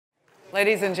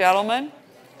Ladies and gentlemen,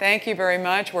 thank you very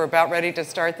much. We're about ready to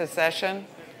start the session.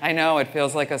 I know it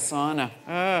feels like a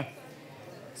sauna.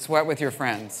 Sweat with your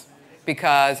friends.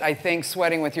 Because I think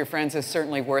sweating with your friends is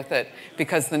certainly worth it,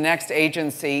 because the next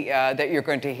agency that you're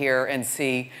going to hear and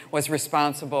see was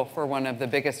responsible for one of the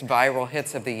biggest viral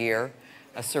hits of the year,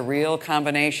 a surreal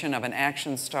combination of an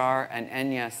action star, an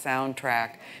Enya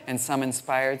soundtrack, and some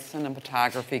inspired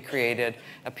cinematography created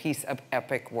a piece of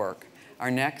epic work. Our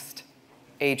next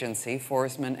agency,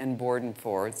 Forsman and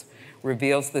Fors,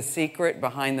 reveals the secret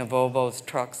behind the Volvo's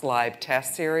Trucks Live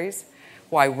test series,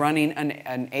 why running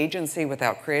an agency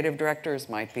without creative directors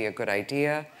might be a good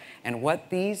idea, and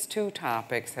what these two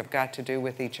topics have got to do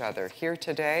with each other. Here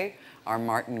today are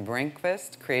Martin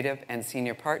Brinkvist, creative and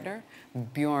senior partner,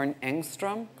 Bjorn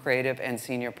Engstrom, creative and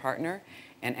senior partner,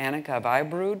 and Annika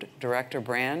Weibrud, director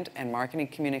brand and marketing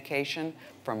communication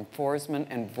from Forsman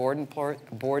and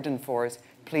Fors.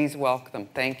 Please welcome them.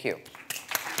 Thank you.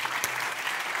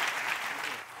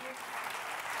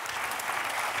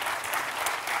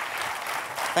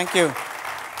 Thank you.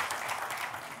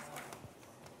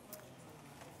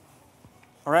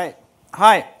 All right.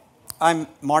 Hi, I'm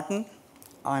Martin.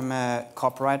 I'm a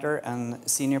copywriter and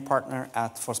senior partner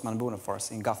at Forsman and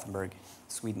Fors in Gothenburg,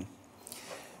 Sweden.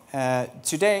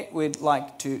 Today, we'd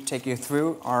like to take you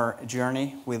through our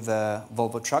journey with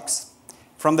Volvo Trucks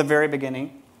from the very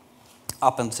beginning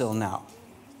up until now.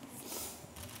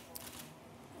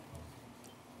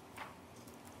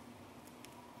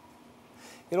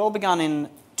 It all began in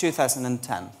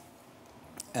 2010.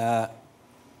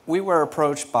 We were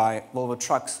approached by Volvo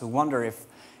Trucks who wonder if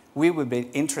we would be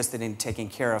interested in taking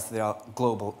care of their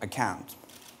global account.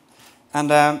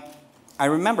 And I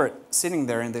remember sitting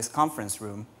there in this conference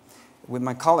room with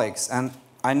my colleagues, and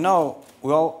I know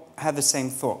we all had the same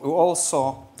thought. We all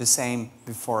saw the same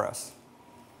before us.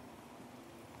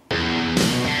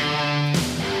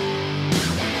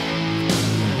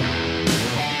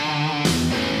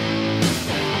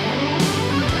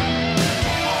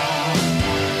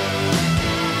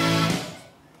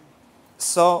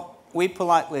 So we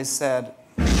politely said,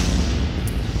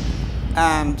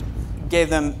 and gave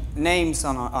them names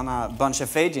on a bunch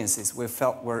of agencies we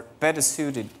felt were better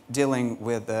suited dealing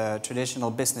with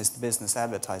traditional business-to-business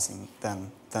advertising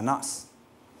than us.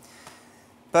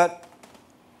 But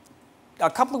a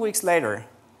couple of weeks later,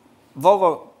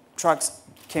 Volvo Trucks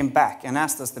came back and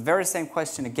asked us the very same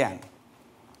question again.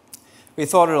 We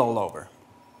thought it all over.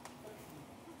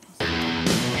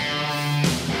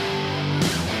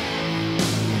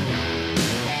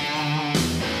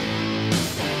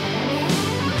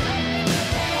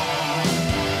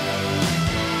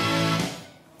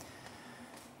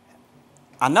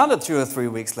 Another 2 or 3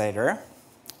 weeks later,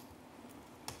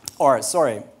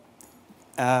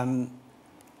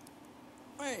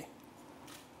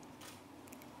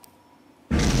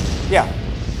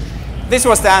 this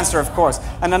was the answer, of course.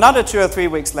 And another 2 or 3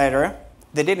 weeks later,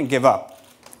 they didn't give up.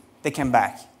 They came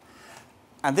back.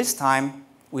 And this time,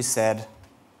 we said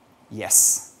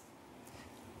yes.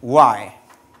 Why?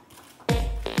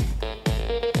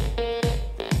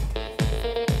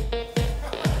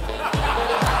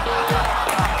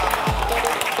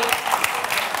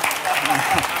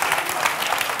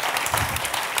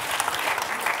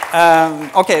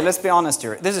 Okay, let's be honest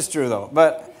here. This is true, though.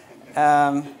 But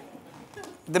the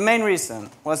main reason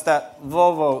was that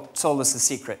Volvo told us a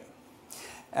secret.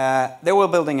 They were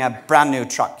building a brand new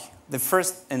truck, the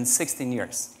first in 16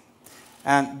 years.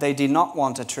 And they did not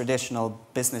want a traditional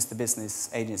business-to-business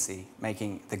agency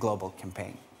making the global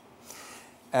campaign.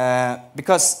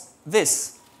 Because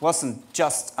this wasn't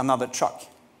just another truck.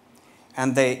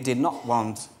 And they did not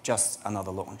want just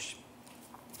another launch.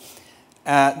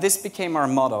 This became our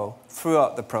motto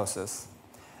throughout the process.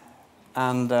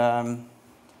 And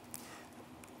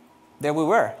there we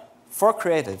were, 4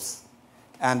 creatives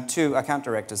and 2 account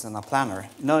directors and a planner,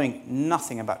 knowing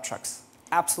nothing about trucks,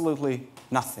 absolutely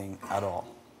nothing at all.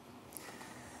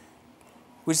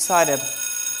 We decided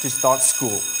to start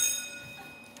school.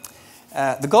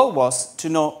 The goal was to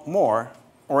know more,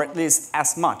 or at least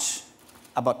as much,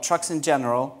 about trucks in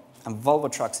general, and Volvo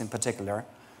Trucks in particular,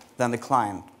 than the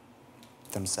client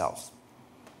themselves.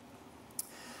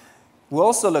 We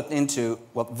also looked into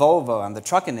what Volvo and the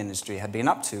trucking industry had been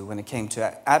up to when it came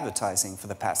to advertising for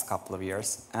the past couple of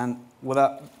years. And with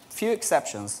a few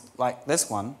exceptions, like this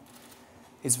one,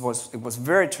 it was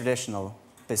very traditional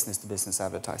business-to-business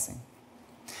advertising.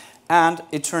 And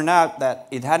it turned out that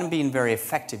it hadn't been very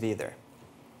effective either.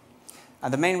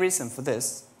 And the main reason for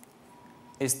this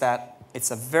is that it's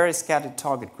a very scattered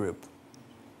target group,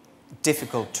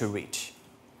 difficult to reach.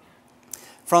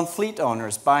 From fleet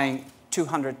owners buying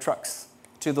 200 trucks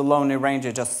to the Lone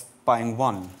Ranger just buying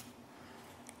one.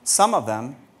 Some of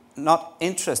them not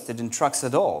interested in trucks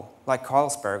at all, like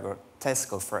Carlsberg or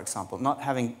Tesco, for example, not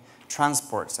having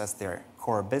transports as their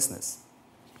core business.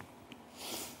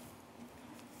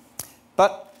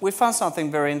 But we found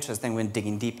something very interesting when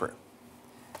digging deeper.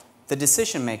 The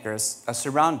decision makers are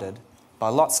surrounded by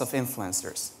lots of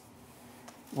influencers,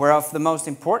 whereof the most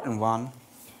important one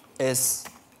is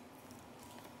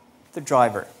the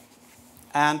driver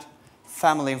and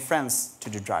family and friends to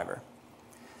the driver.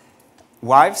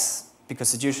 Wives,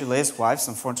 because it usually is wives,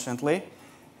 unfortunately,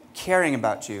 caring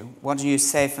about you, wanting you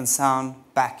safe and sound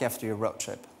back after your road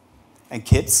trip. And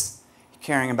kids,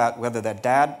 caring about whether their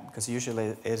dad, because usually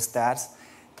it is dads,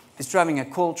 is driving a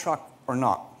cool truck or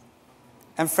not.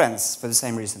 And friends, for the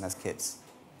same reason as kids.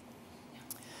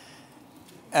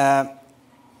 We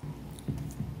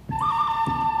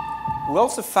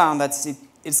also found that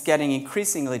it's getting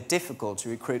increasingly difficult to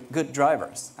recruit good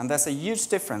drivers. And there's a huge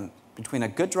difference between a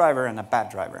good driver and a bad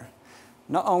driver.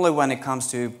 Not only when it comes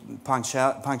to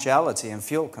punctuality and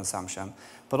fuel consumption,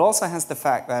 but also hence the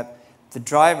fact that the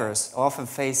drivers are often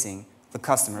facing the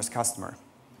customer's customer.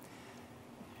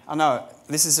 I know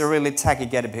this is a really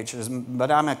tacky-getty picture, but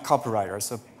I'm a copywriter,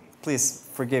 so please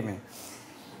forgive me.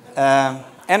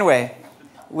 Anyway,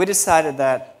 we decided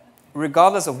that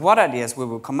regardless of what ideas we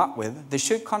will come up with, they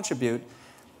should contribute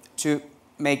to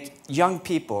make young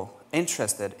people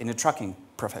interested in the trucking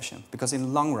profession, because in the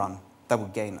long run, that will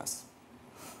gain us.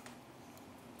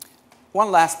 One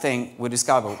last thing we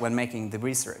discovered when making the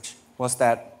research was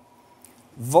that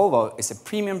Volvo is a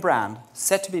premium brand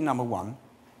set to be #1,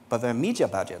 but their media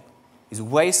budget is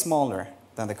way smaller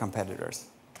than the competitors.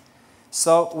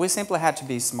 So we simply had to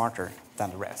be smarter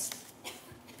than the rest.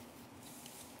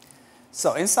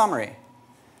 So in summary,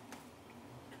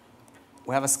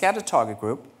 we have a scattered target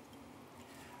group,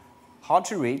 hard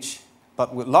to reach,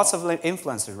 but with lots of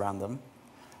influencers around them,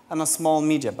 and a small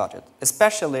media budget,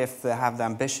 especially if they have the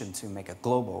ambition to make a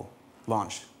global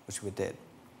launch, which we did.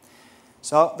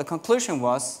 So the conclusion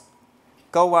was,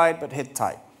 go wide but hit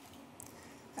tight.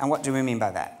 And what do we mean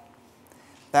by that?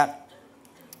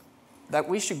 That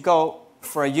we should go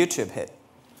for a YouTube hit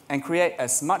and create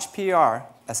as much PR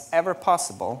as ever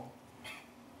possible,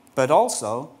 but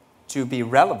also to be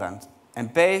relevant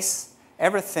and base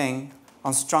everything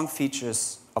on strong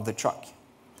features of the truck.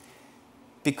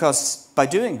 Because by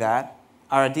doing that,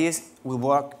 our ideas will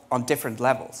work on different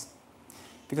levels.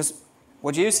 Because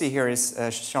what you see here is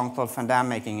Jean-Claude Van Damme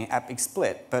making an epic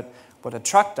split, but what a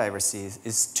truck diver sees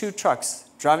is 2 trucks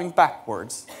driving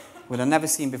backwards with a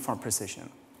never-seen-before precision.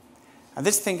 And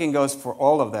this thinking goes for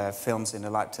all of the films in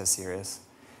the Live Test series.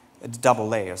 It's double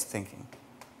layers thinking.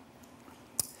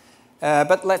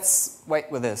 But let's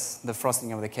wait with this, the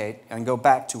frosting of the cake, and go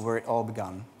back to where it all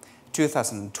began,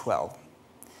 2012.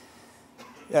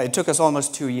 Yeah, it took us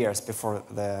almost 2 years before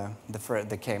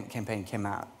the campaign came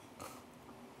out.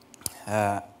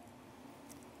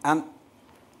 And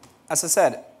as I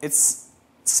said, it's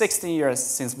 16 years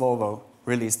since Volvo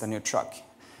released a new truck.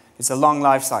 It's a long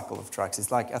life cycle of trucks.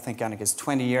 It's like, I think, Annika, it's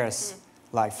 20 years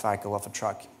life cycle of a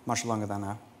truck, much longer than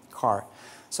a car.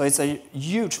 So it's a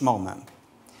huge moment.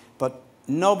 But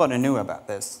nobody knew about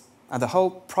this. And the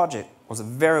whole project was a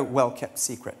very well-kept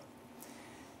secret.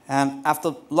 And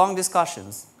after long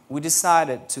discussions, we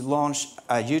decided to launch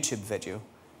a YouTube video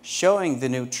showing the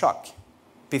new truck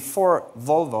before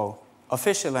Volvo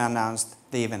officially announced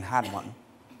they even had one.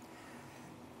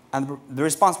 And the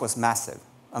response was massive,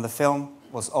 and the film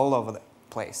was all over the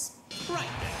place. Right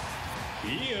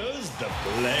then, here's the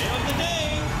play of the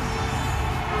day.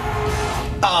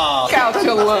 Couch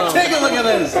alone. Take a look at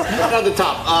this. Right on the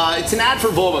top. It's an ad for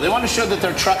Volvo. They want to show that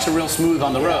their trucks are real smooth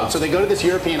on the road. So they go to this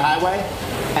European highway,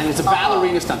 and it's a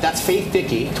ballerina stunt. That's Faith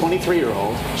Dickey,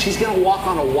 23-year-old. She's going to walk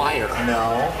on a wire.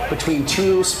 No. Between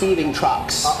 2 speeding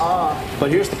trucks.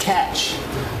 But here's the catch.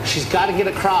 She's got to get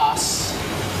across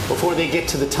before they get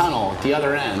to the tunnel at the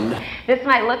other end. This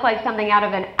might look like something out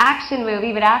of an action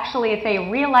movie, but actually it's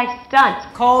a real-life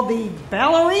stunt. Called the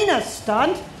ballerina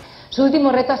stunt. Su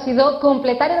último reto ha sido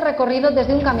completar el recorrido desde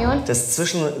un camión. Das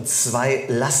zwischen 2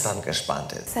 Lastern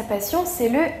gespannt ist. Sa passion, c'est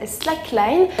le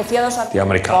slackline. Die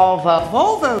Amerikaner.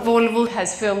 Volvo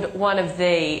has filmed one of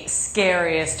the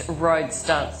scariest road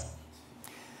stunts.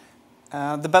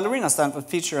 The ballerina stunt will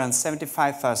feature on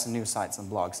 75,000 news sites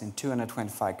and blogs in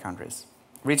 225 countries,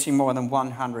 reaching more than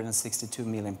 162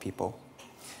 million people.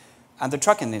 And the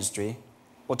trucking industry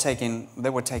were taken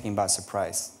by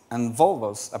surprise. And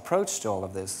Volvo's approach to all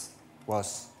of this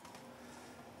was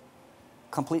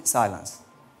complete silence.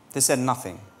 They said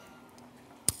nothing.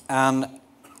 And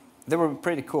they were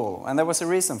pretty cool, and there was a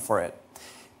reason for it.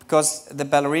 because the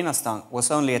ballerina stunt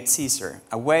was only a teaser,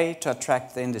 a way to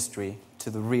attract the industry to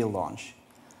the real launch,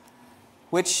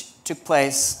 which took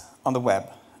place on the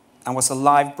web and was a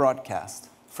live broadcast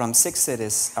from 6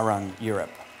 cities around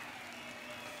Europe.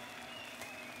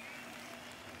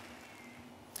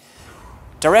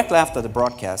 Directly after the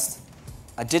broadcast,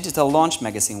 a digital launch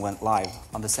magazine went live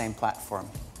on the same platform.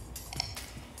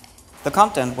 The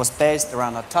content was based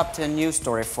around a top 10 news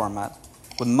story format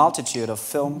with a multitude of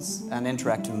films and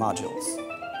interactive modules.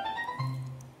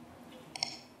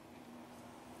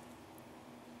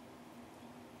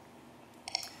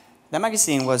 The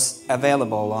magazine was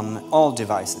available on all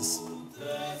devices.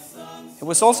 It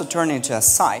was also turned into a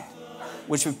site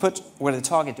which we put where the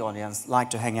target audience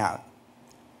liked to hang out,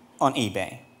 on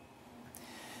eBay.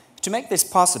 To make this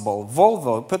possible,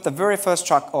 Volvo put the very first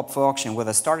truck up for auction with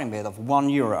a starting bid of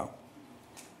 €1.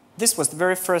 This was the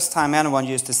very first time anyone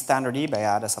used a standard eBay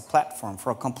ad as a platform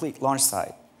for a complete launch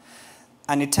site.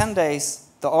 And in 10 days,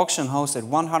 the auction hosted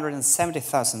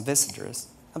 170,000 visitors,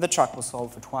 and the truck was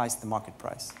sold for twice the market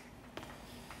price.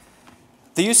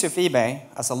 The use of eBay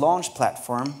as a launch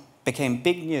platform became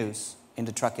big news in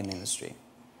the trucking industry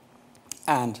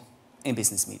and in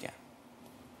business media.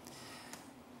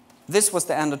 This was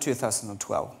the end of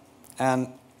 2012, and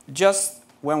just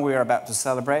when we were about to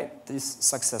celebrate this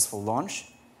successful launch,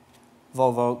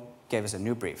 Volvo gave us a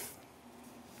new brief.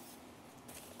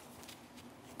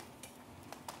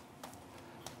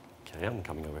 Okay, I'm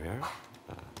coming over here.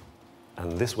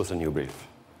 And this was a new brief.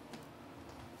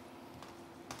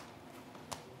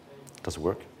 Does it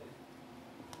work?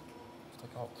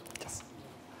 Yes.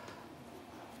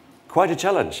 Quite a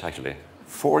challenge, actually.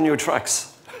 4 new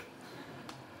trucks.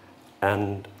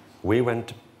 And we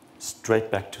went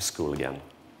straight back to school again.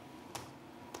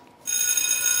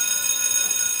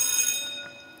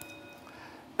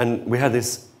 And we had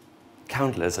this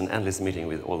countless and endless meeting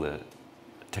with all the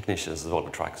technicians of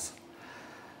Volvo trucks.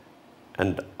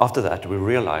 And after that, we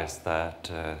realized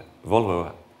that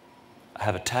Volvo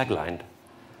have a tagline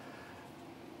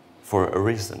for a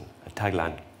reason, a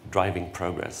tagline, driving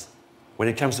progress. When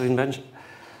it comes to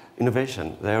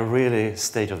innovation, they are really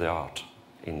state-of-the-art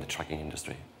in the trucking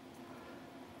industry.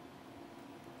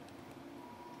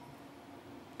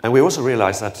 And we also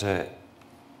realized that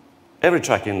every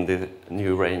truck in the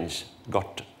new range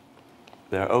got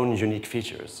their own unique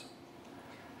features.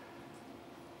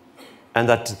 And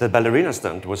that the ballerina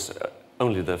stunt was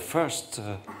only the first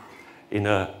in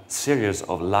a series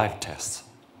of live tests.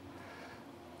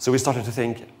 So we started to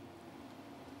think,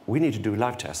 we need to do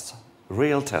live tests,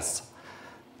 real tests.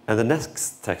 And the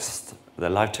next test, the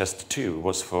live test 2,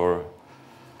 was for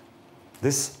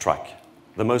this truck,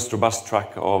 the most robust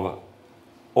truck of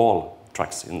all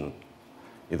trucks in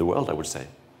the world, I would say.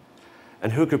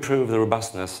 And who could prove the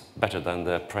robustness better than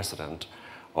the president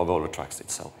of Volvo Trucks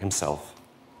himself?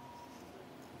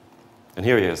 And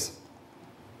here he is.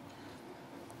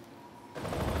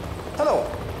 Hello,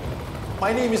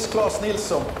 my name is Claes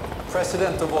Nilsson,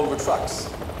 president of Volvo Trucks.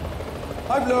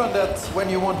 I've learned that when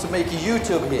you want to make a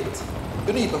YouTube hit,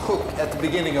 you need a hook at the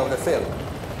beginning of the film.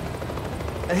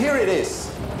 And here it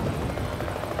is.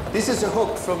 This is a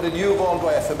hook from the new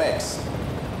Volvo FMX.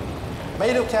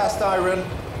 Made of cast iron,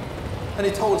 and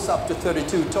it holds up to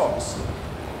 32 tons.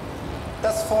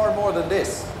 That's far more than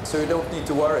this, so you don't need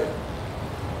to worry.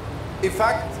 In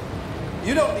fact,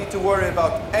 you don't need to worry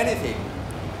about anything.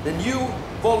 The new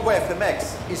Volvo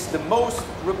FMX is the most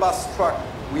robust truck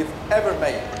we've ever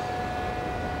made.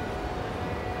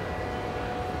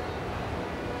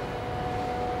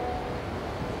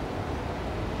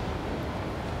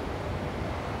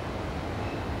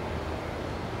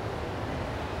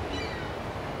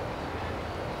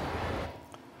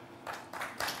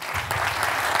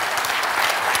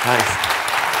 Thanks.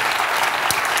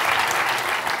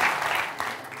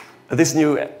 This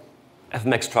new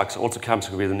FMX truck also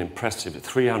comes with an impressive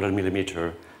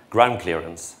 300mm ground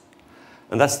clearance.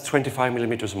 And that's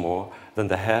 25mm more than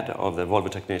the head of the Volvo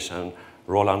technician,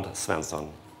 Roland Svensson.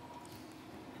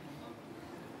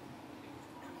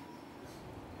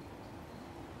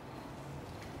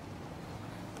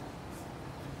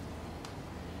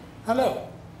 Hello,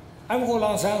 I'm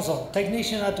Roland Svensson,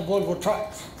 technician at the Volvo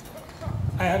Trucks.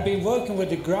 I have been working with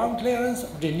the ground clearance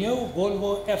of the new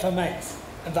Volvo FMX.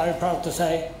 I'm very proud to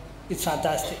say it's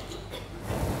fantastic.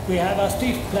 We have a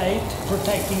stiff plate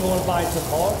protecting all vital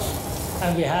parts,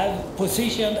 and we have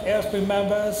positioned airspeed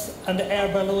members and the air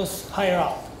balloons higher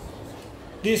up.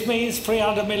 This means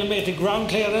 300mm ground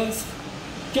clearance,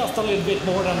 just a little bit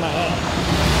more than my head.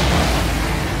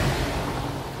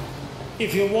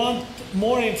 If you want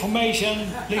more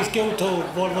information, please go to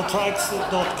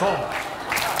volvotrucks.com.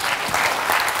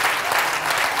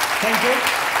 Thank you.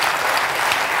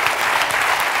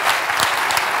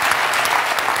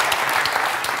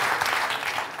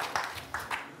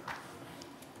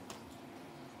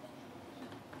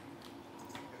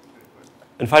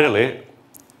 And finally,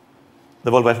 the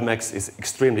Volvo FMX is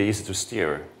extremely easy to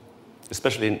steer,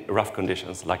 especially in rough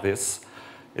conditions like this.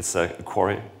 It's a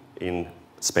quarry in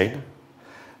Spain.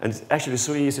 And it's actually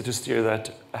so easy to steer that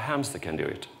a hamster can do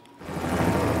it.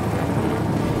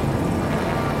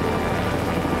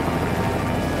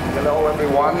 Hello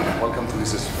everyone, welcome to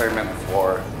this experiment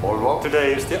for Volvo.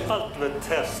 Today is the ultimate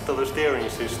test of a steering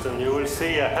system. You will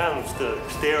see a hamster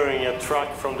steering a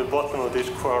truck from the bottom of this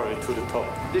quarry to the top.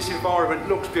 This environment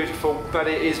looks beautiful, but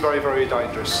it is very, very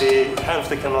dangerous. The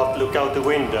hamster cannot look out the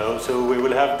window, so we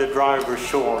will have the driver,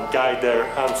 Sean, guide their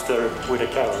hamster with a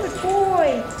camera. Good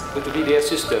boy! With the VDS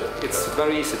system, it's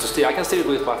very easy to steer. I can steer it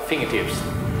with my fingertips.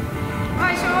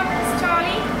 Hi Sean, it's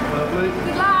Charlie. Lovely.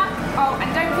 Good luck. Oh,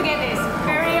 and don't forget this,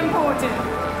 very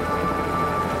important.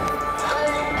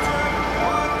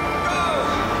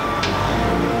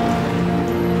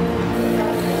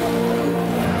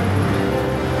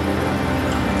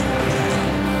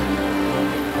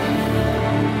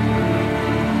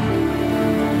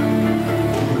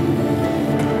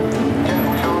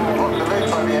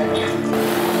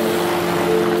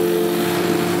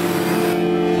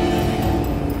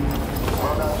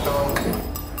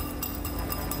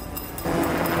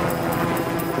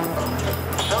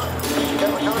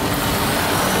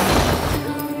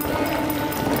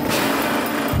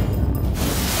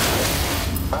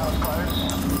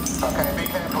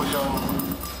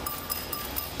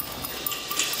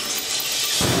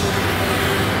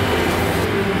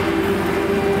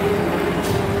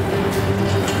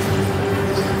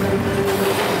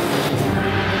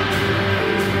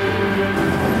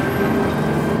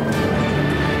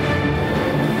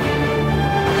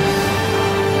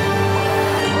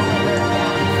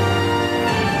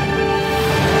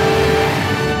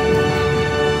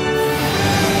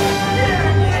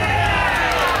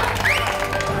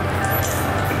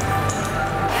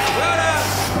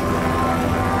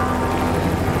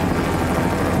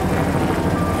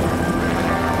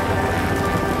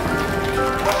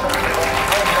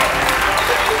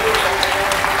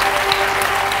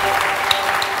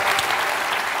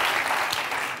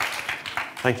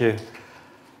 Thank you.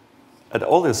 And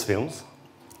all these films,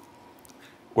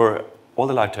 were all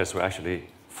the live tests were actually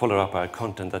followed up by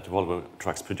content that Volvo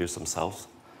trucks produce themselves.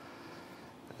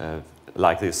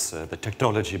 Like this, the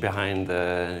technology behind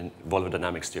the Volvo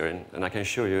dynamic steering. And I can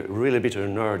show you, really be a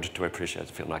nerd to appreciate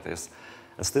a film like this.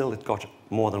 And still, it got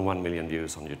more than 1 million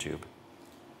views on YouTube.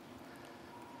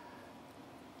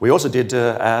 We also did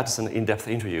ads and in-depth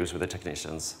interviews with the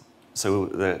technicians. So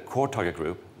the core target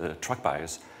group, the truck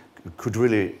buyers, could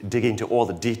really dig into all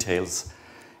the details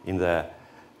in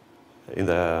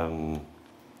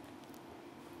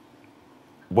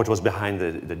what was behind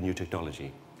the new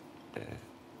technology.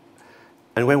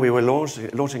 And when we were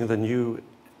launching the new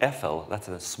FL, that's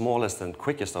the smallest and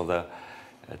quickest of the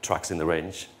trucks in the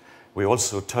range, we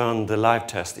also turned the live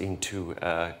test into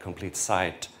a complete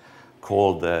site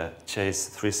called the Chase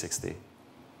 360.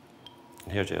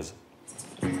 And here it is.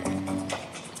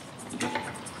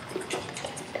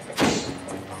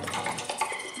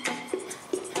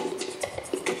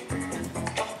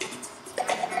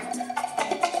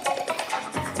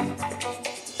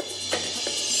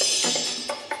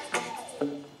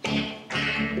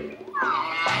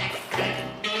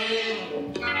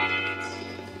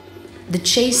 The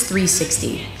Chase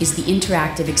 360 is the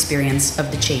interactive experience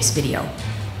of the Chase video.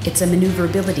 It's a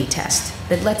maneuverability test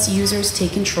that lets users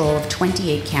take control of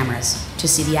 28 cameras to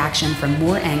see the action from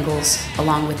more angles,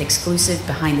 along with exclusive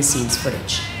behind-the-scenes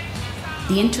footage.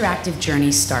 The interactive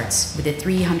journey starts with a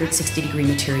 360-degree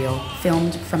material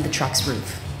filmed from the truck's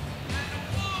roof.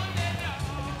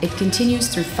 It continues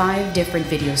through 5 different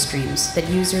video streams that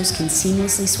users can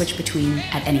seamlessly switch between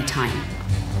at any time.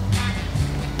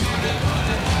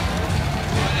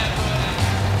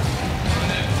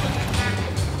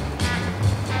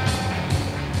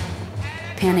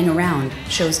 Panning around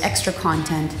shows extra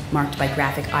content marked by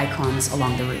graphic icons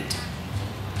along the route.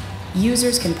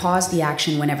 Users can pause the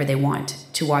action whenever they want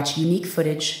to watch unique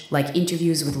footage like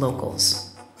interviews with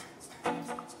locals.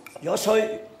 Yo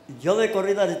de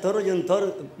corrida de toro, yo en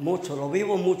toro mucho, lo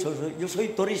vivo mucho. Yo soy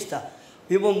turista,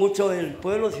 vivo mucho el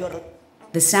pueblo ciudad.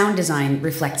 The sound design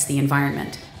reflects the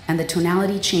environment, and the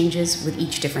tonality changes with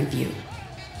each different view.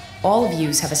 All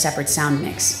views have a separate sound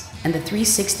mix, and the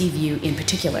 360 view in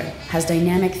particular has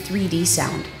dynamic 3D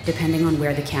sound depending on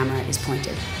where the camera is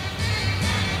pointed.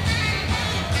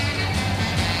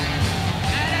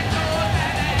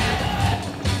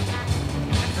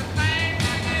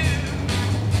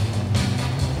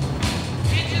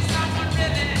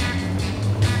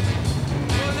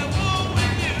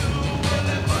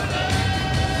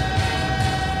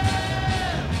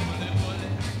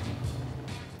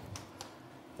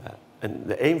 And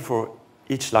the aim for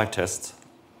each live test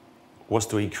was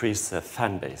to increase the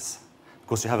fan base.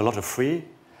 Because you have a lot of free,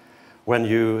 when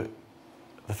the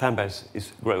fan base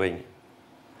is growing,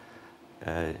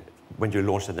 when you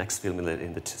launch the next film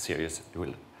in the series, you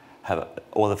will have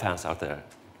all the fans out there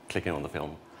clicking on the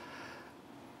film.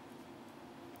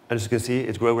 And as you can see,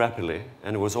 it grew rapidly,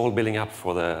 and it was all building up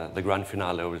for the grand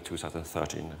finale over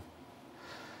 2013.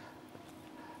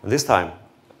 And this time,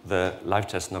 the live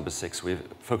test number 6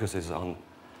 focuses on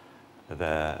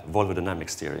the Volvo dynamic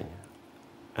steering.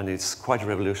 And it's quite a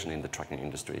revolution in the trucking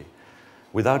industry.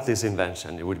 Without this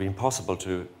invention, it would be impossible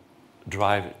to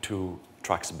drive 2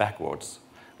 trucks backwards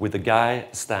with the guy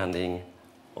standing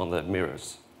on the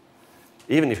mirrors,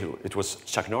 even if it was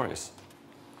Chuck Norris.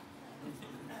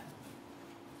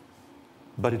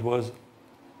 But it was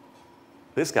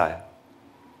this guy.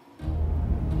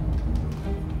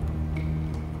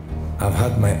 I've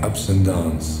had my ups and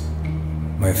downs,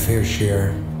 my fair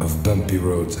share of bumpy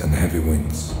roads and heavy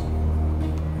winds.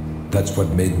 That's what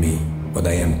made me what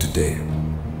I am today.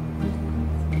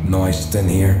 Now I stand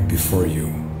here before you.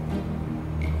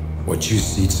 What you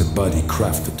see is a body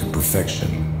crafted to perfection,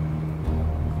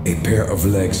 a pair of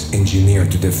legs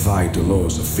engineered to defy the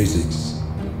laws of physics,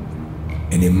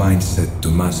 and a mindset to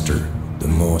master the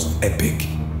most epic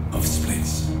of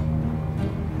splits.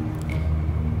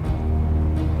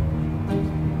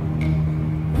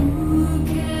 Who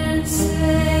can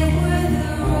say where the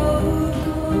road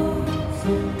goes,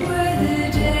 where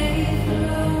the day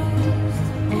flows,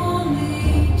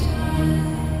 only time?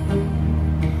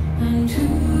 And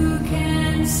who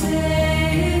can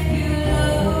say if your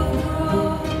love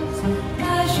grows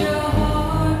as your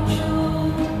heart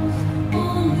shows,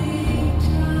 only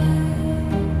time?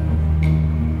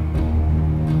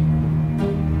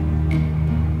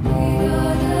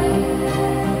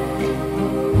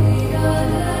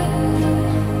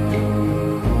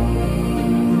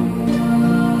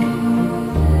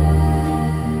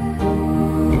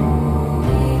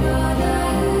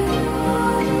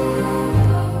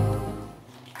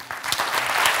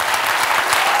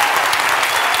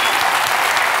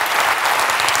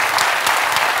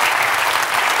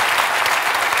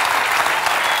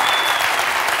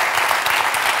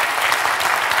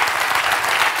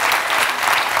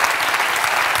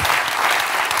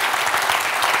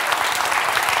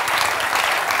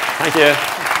 We Thank you.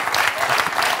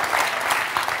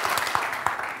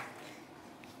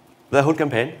 The whole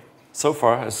campaign so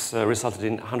far has resulted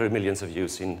in 100 million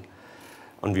views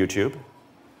on YouTube.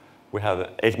 We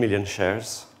have 8 million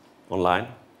shares online.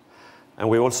 And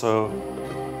we also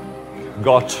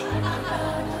got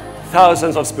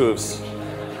thousands of spoofs,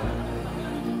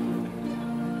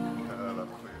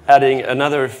 adding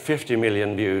another 50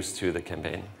 million views to the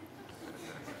campaign.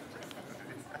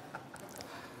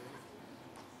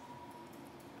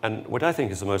 And what I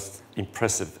think is the most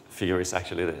impressive figure is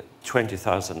actually the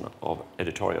 20,000 of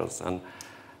editorials. And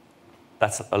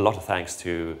that's a lot of thanks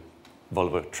to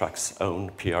Volvo Trucks' own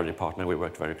PR department we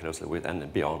worked very closely with,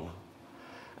 and Beyond.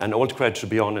 And all credit to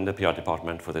Beyond and the PR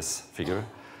department for this figure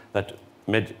that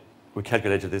we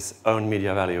calculated this own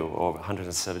media value of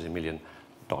 $170 million.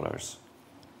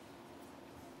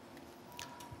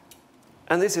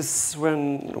 And this is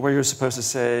where you're supposed to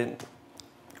say,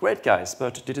 great guys,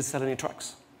 but did it sell any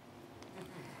trucks?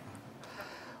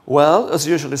 Well, as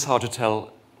usual, it's hard to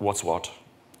tell what's what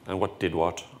and what did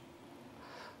what.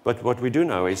 But what we do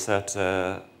know is that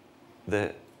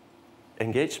the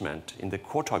engagement in the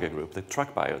core target group, the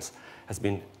truck buyers, has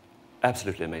been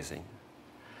absolutely amazing.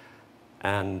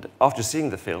 And after seeing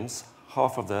the films,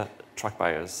 half of the truck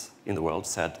buyers in the world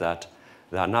said that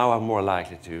they are now more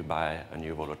likely to buy a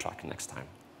new Volvo truck next time.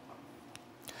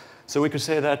 So we could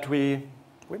say that we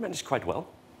managed quite well.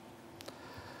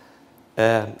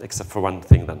 Except for one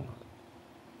thing then.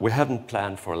 We hadn't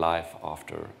planned for life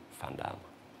after Van Damme.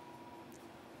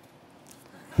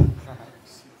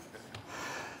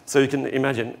 So you can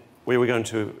imagine we were going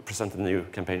to present a new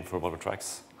campaign for Volvo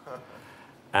Trucks.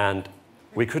 And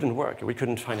we couldn't work. We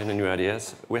couldn't find any new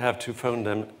ideas. We have to phone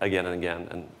them again and again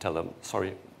and tell them,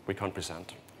 sorry, we can't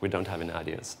present. We don't have any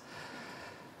ideas.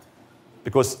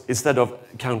 Because instead of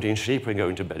counting sheep and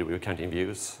going to bed, we were counting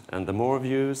views. And the more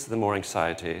views, the more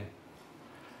anxiety.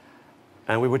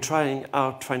 And we were trying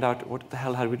to find out what the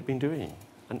hell had we been doing,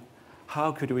 and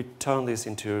how could we turn this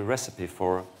into a recipe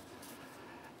for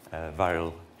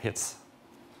viral hits.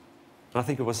 And I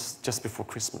think it was just before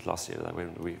Christmas last year that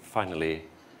we finally,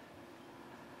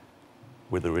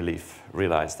 with a relief,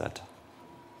 realized that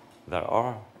there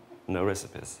are no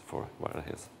recipes for viral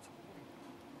hits.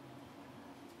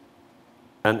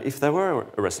 And if there were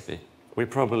a recipe,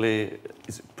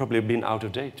 it's probably been out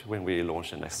of date when we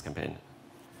launch the next campaign.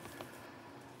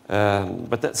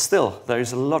 But still, there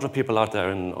is a lot of people out there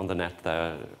on the net that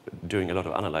are doing a lot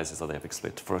of analysis of the epic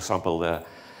split. For example,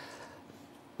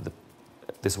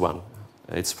 this one,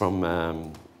 it's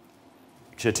from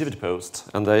Creativity Post,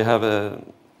 and they have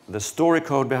the story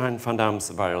code behind Van Damme's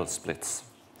viral splits.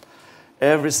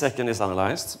 Every second is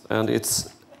analyzed, and it's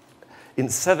in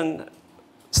 7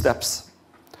 steps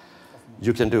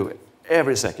you can do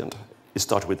every second. You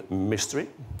start with mystery.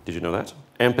 Did you know that?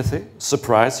 Empathy,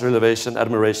 surprise, revelation,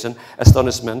 admiration,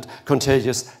 astonishment,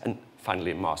 contagious, and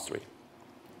finally mastery.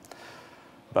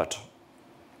 But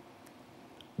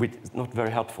it's not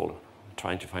very helpful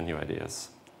trying to find new ideas.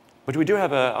 But we do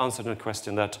have an answer to a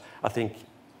question that I think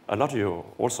a lot of you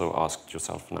also asked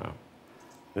yourself now.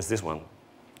 It's this one.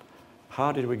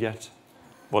 How did we get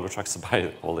Volvo Trucks to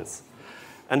buy all this?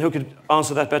 And who could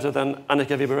answer that better than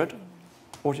Annika Viberud?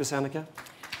 What do you say, Annika?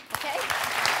 Okay.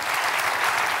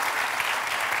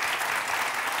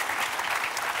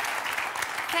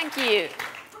 Thank you.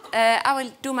 I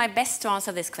will do my best to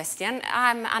answer this question.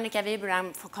 I'm Annika Viberud.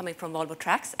 I'm coming from Volvo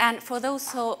Trucks. And for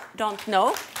those who don't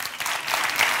know,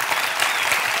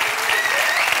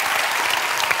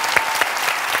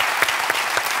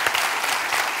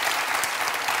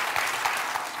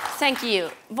 thank you.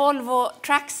 Volvo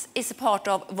Trucks is a part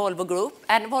of Volvo Group,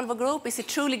 and Volvo Group is a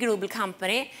truly global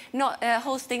company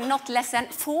hosting not less than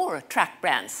 4 truck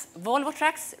brands: Volvo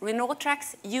Trucks, Renault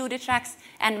Trucks, UD Trucks,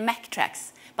 and Mack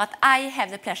Trucks. But I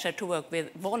have the pleasure to work with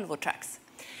Volvo Trucks.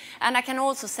 And I can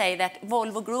also say that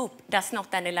Volvo Group does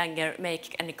not any longer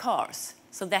make any cars.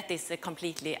 So that is a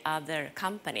completely other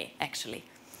company, actually.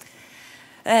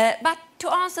 But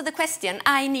to answer the question,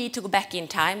 I need to go back in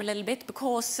time a little bit,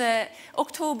 because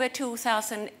October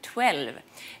 2012,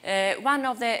 one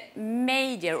of the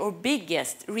major or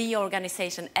biggest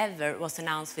reorganization ever was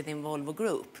announced within Volvo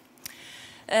Group.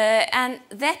 And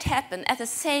that happened at the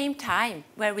same time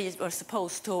where we were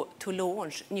supposed to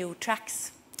launch new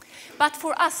trucks. But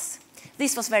for us,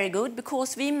 this was very good,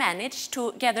 because we managed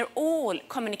to gather all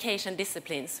communication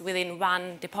disciplines within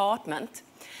one department.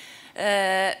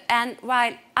 And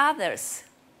while others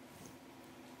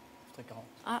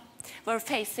were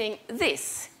facing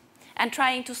this and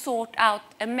trying to sort out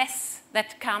a mess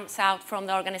that comes out from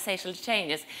the organizational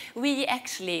changes, we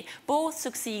actually both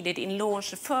succeeded in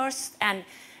launching the first and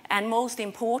most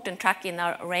important truck in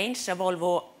our range, the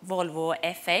Volvo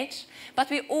FH. But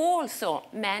we also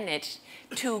managed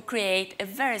to create a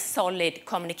very solid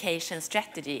communication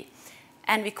strategy,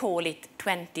 and we call it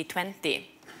 2020.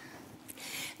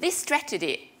 This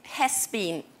strategy has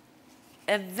been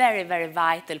a very, very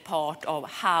vital part of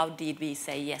how did we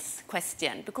say yes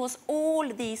question, because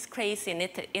all these crazy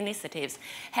initiatives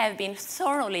have been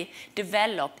thoroughly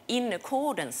developed in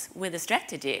accordance with the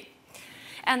strategy.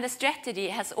 And the strategy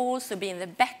has also been the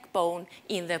backbone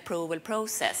in the approval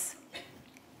process.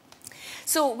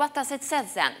 So what does it say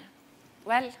then?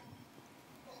 Well,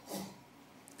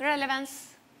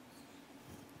 relevance,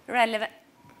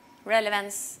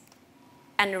 relevance,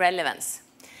 and relevance.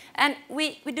 And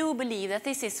we do believe that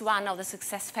this is one of the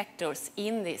success factors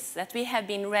in this, that we have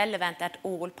been relevant at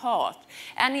all parts.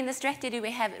 And in the strategy,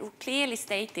 we have clearly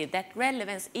stated that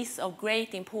relevance is of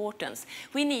great importance.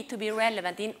 We need to be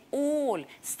relevant in all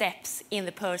steps in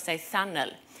the purchase funnel.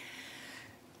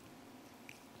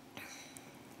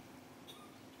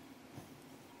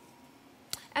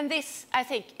 And this, I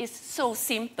think, is so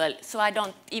simple, so I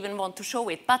don't even want to show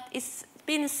it, but it's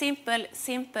been a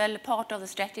simple part of the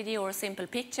strategy or a simple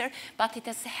picture, but it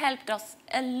has helped us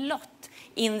a lot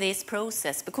in this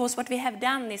process, because what we have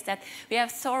done is that we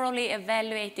have thoroughly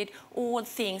evaluated all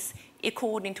things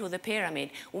according to the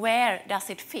pyramid. Where does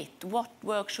it fit? What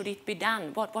work should it be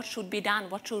done? What should be done?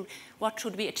 What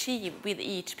should we achieve with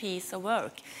each piece of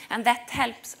work? And that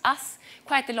helps us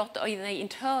quite a lot in the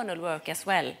internal work as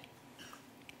well.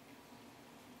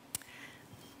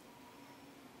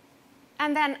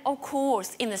 And then, of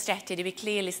course, in the strategy, we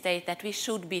clearly state that we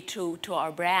should be true to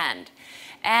our brand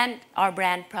and our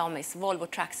brand promise, Volvo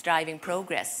Trucks Driving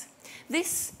Progress.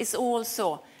 This is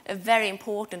also a very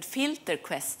important filter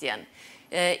question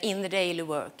in the daily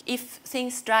work. If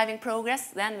things driving progress,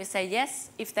 then we say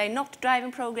yes. If they're not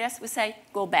driving progress, we say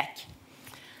go back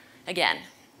again.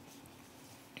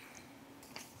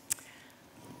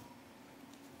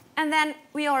 And then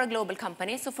we are a global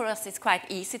company, so for us it's quite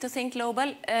easy to think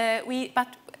global.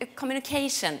 But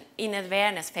communication in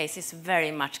awareness phase is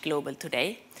very much global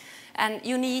today. And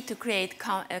you need to create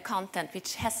content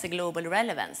which has a global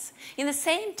relevance. In the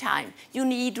same time, you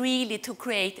need really to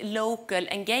create local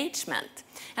engagement.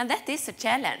 And that is a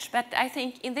challenge, but I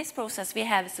think in this process we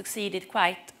have succeeded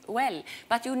quite well.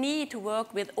 But you need to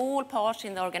work with all parts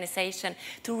in the organization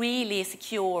to really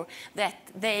secure that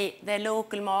the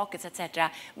local markets,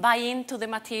 etc., buy into the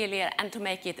material and to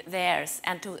make it theirs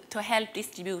and to help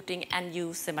distributing and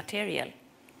use the material.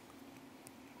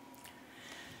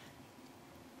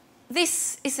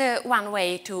 This is one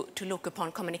way to look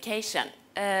upon communication,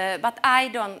 but I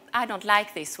don't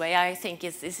like this way. I think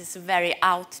this is very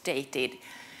outdated.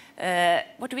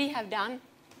 What we have done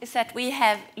is that we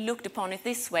have looked upon it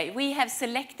this way. We have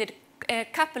selected a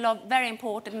couple of very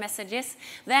important messages.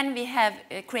 Then we have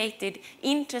created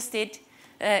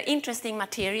interesting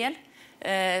material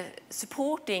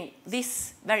supporting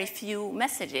these very few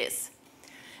messages.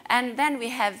 And then we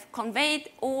have conveyed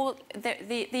all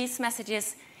these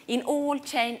messages in all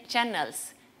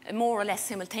channels, more or less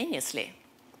simultaneously.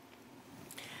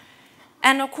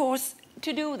 And of course,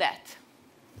 to do that,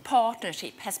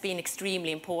 partnership has been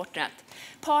extremely important.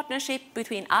 Partnership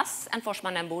between us and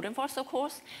Forsman and Bodenfors, of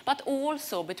course, but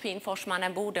also between Forsman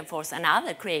and Bodenfors and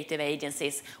other creative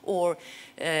agencies or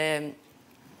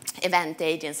event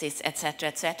agencies, etc.,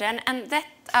 etc. And that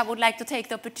I would like to take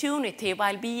the opportunity,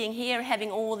 while being here,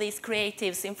 having all these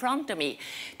creatives in front of me,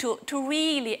 to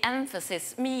really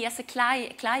emphasize me as a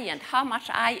client, how much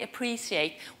I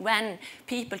appreciate when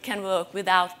people can work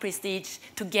without prestige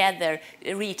together,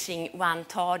 reaching one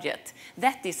target.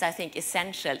 That is, I think,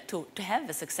 essential to have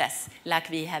a success like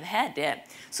we have had.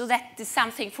 So that is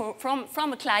something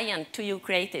from a client to you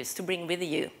creatives to bring with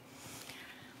you.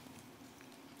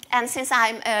 And since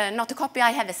I'm not a copy,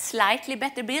 I have a slightly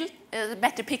better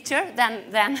better picture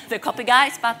than the copy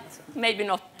guys, but maybe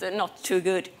not too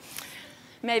good.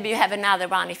 Maybe you have another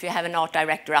one if you have an art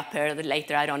director up here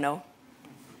later, I don't know.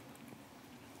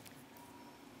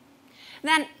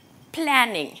 Then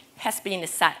planning has been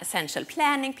essential.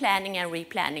 Planning, and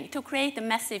replanning. To create a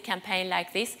massive campaign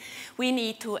like this, we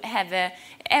need to have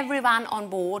everyone on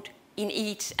board in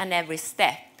each and every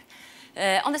step.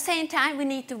 On the same time, we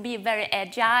need to be very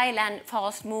agile and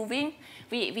fast-moving.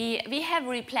 We have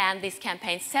replanned this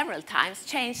campaign several times,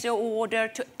 changed the order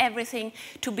to everything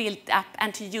to build up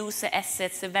and to use the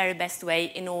assets the very best way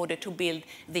in order to build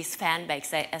this fan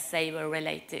base as they were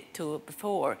related to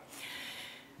before.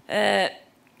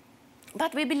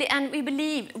 But we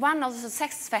believe one of the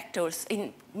success factors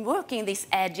in working this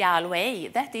agile way,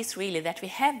 that is really that we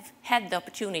have had the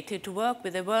opportunity to work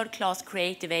with a world-class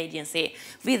creative agency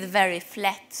with very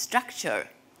flat structure.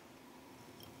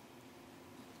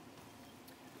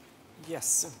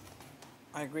 Yes,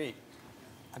 I agree.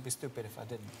 I'd be stupid if I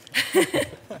didn't.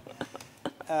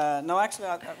 No, actually,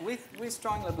 we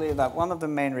strongly believe that one of the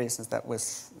main reasons that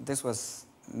this was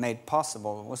made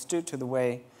possible was due to the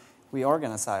way we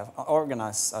organize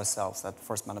ourselves at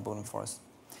Forsman and Bodenfors.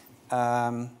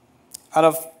 Out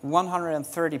of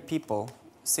 130 people,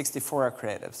 64 are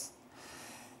creatives.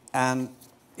 And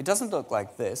it doesn't look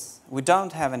like this. We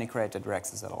don't have any creative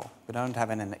directors at all. We don't have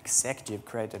any executive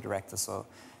creative directors or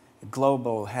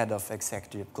global head of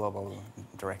executive global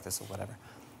directors or whatever.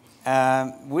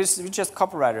 We're just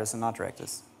copywriters and art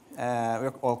directors.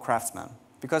 We're all craftsmen.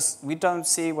 Because we don't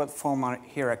see what formal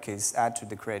hierarchies add to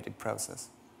the creative process.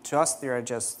 To us, they are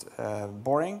just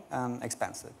boring and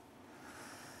expensive.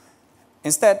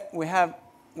 Instead, we have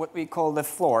what we call the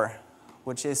floor,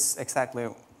 which is exactly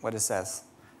what it says.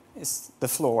 It's the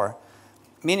floor,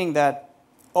 meaning that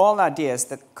all ideas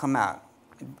that come out,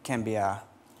 it can be a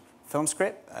film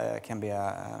script, it can be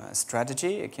a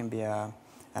strategy, it can be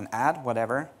an ad,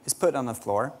 whatever, is put on the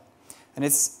floor. And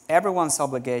it's everyone's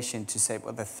obligation to say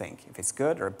what they think, if it's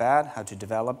good or bad, how to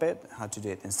develop it, how to do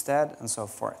it instead, and so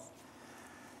forth.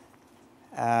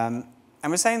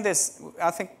 And we're saying this,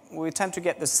 I think we tend to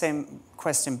get the same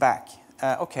question back.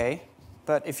 Okay,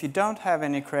 but if you don't have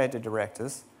any creative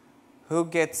directors, who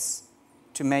gets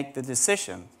to make the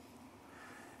decision?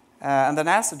 And the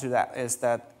answer to that is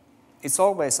that it's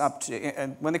always up to,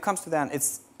 when it comes to that,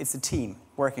 it's a team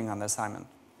working on the assignment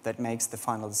that makes the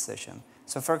final decision.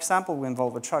 So for example, we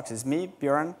involve with trucks. It's me,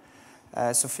 Björn,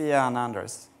 Sofia, and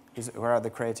Anders, who are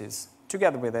the creatives,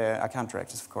 together with the account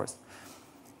directors, of course.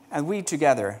 And we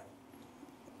together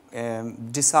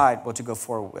decide what to go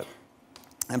forward with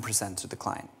and present to the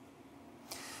client.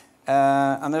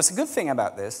 And there's a good thing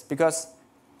about this, because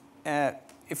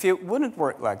if it wouldn't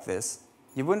work like this,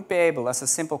 you wouldn't be able, as a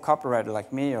simple copywriter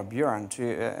like me or Björn,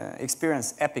 to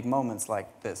experience epic moments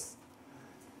like this.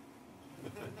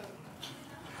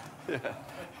 Yeah.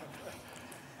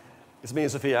 It's me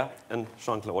and Sofia and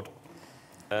Jean-Claude.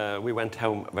 we went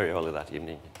home very early that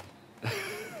evening.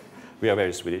 We are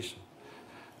very Swedish.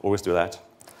 Always do that.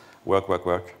 Work, work,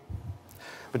 work.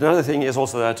 But another thing is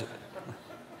also that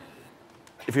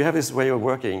if you have this way of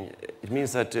working, it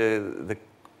means that the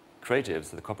creatives,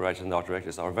 the copywriters and the art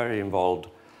directors are very involved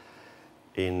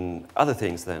in other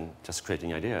things than just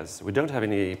creating ideas. We don't have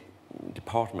any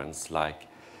departments like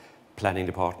planning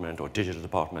department or digital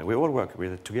department. We all work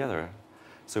with it together.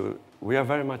 So we are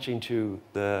very much into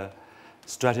the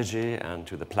strategy and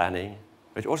to the planning.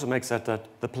 It also makes that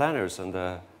the planners and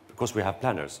because we have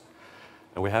planners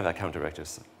and we have account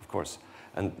directors, of course,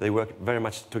 and they work very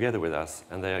much together with us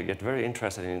and they get very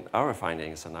interested in our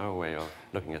findings and our way of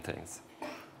looking at things.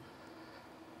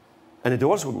 And it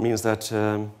also means that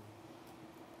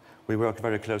we work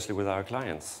very closely with our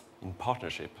clients in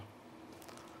partnership.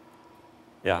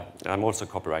 Yeah, I'm also a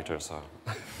copywriter, so.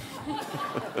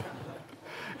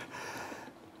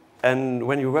 And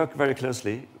when you work very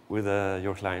closely with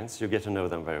your clients, you get to know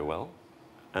them very well.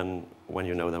 And when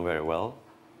you know them very well,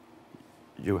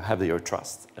 you have your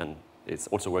trust. And it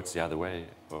also works the other way,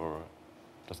 or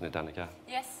doesn't it, Annika?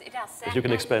 Yes, it does. If you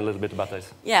can explain a little bit about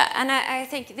this. Yeah, and I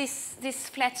think this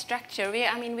flat structure, we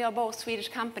are both Swedish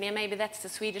company, and maybe that's the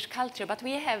Swedish culture, but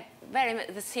we have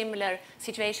the similar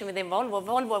situation within Volvo.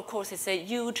 Volvo, of course, is a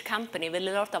huge company with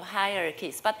a lot of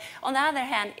hierarchies, but on the other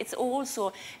hand, it's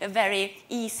also a very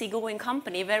easygoing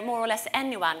company where more or less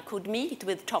anyone could meet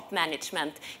with top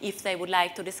management if they would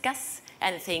like to discuss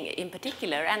anything in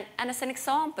particular. And as an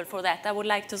example for that, I would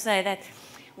like to say that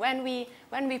when we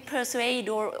persuade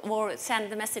or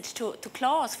send the message to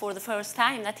Claes for the first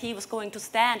time that he was going to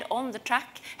stand on the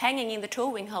truck hanging in the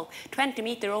towing hook 20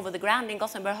 meters over the ground in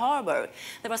Gothenburg Harbor,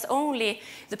 there was only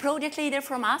the project leader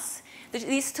from us,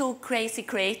 these two crazy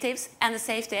creatives, and the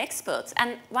safety experts.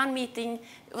 And one meeting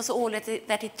was all that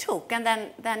it took, and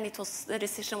then the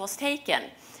decision was taken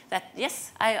that,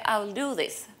 yes, I will do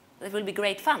this. It will be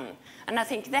great fun. And I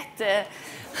think that,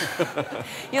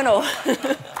 you know...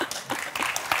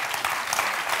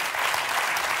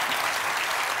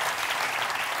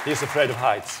 He's afraid of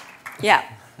heights. Yeah.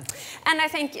 And I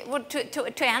think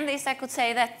to end this, I could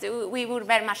say that we would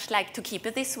very much like to keep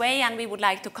it this way, and we would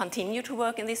like to continue to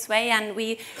work in this way, and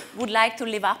we would like to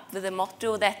live up with the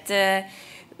motto that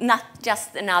not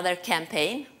just another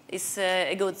campaign is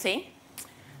a good thing.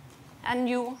 And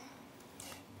you?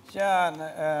 Yeah.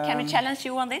 Can we challenge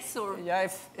you on this? Or? Yeah,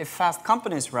 if Fast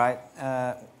Company is right,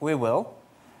 we will.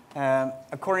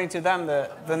 According to them,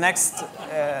 the next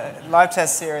live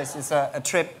test series is a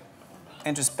trip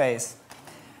into space.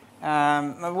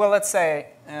 Well, let's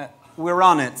say we're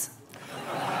on it. So.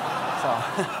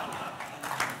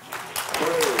 3,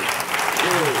 2,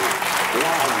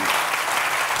 1.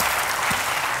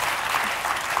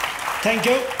 Thank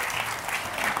you.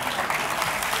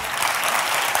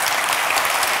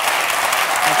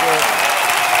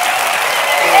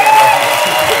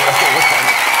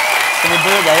 Ska vi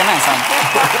buga gemensamt?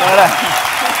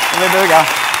 Ska vi buga?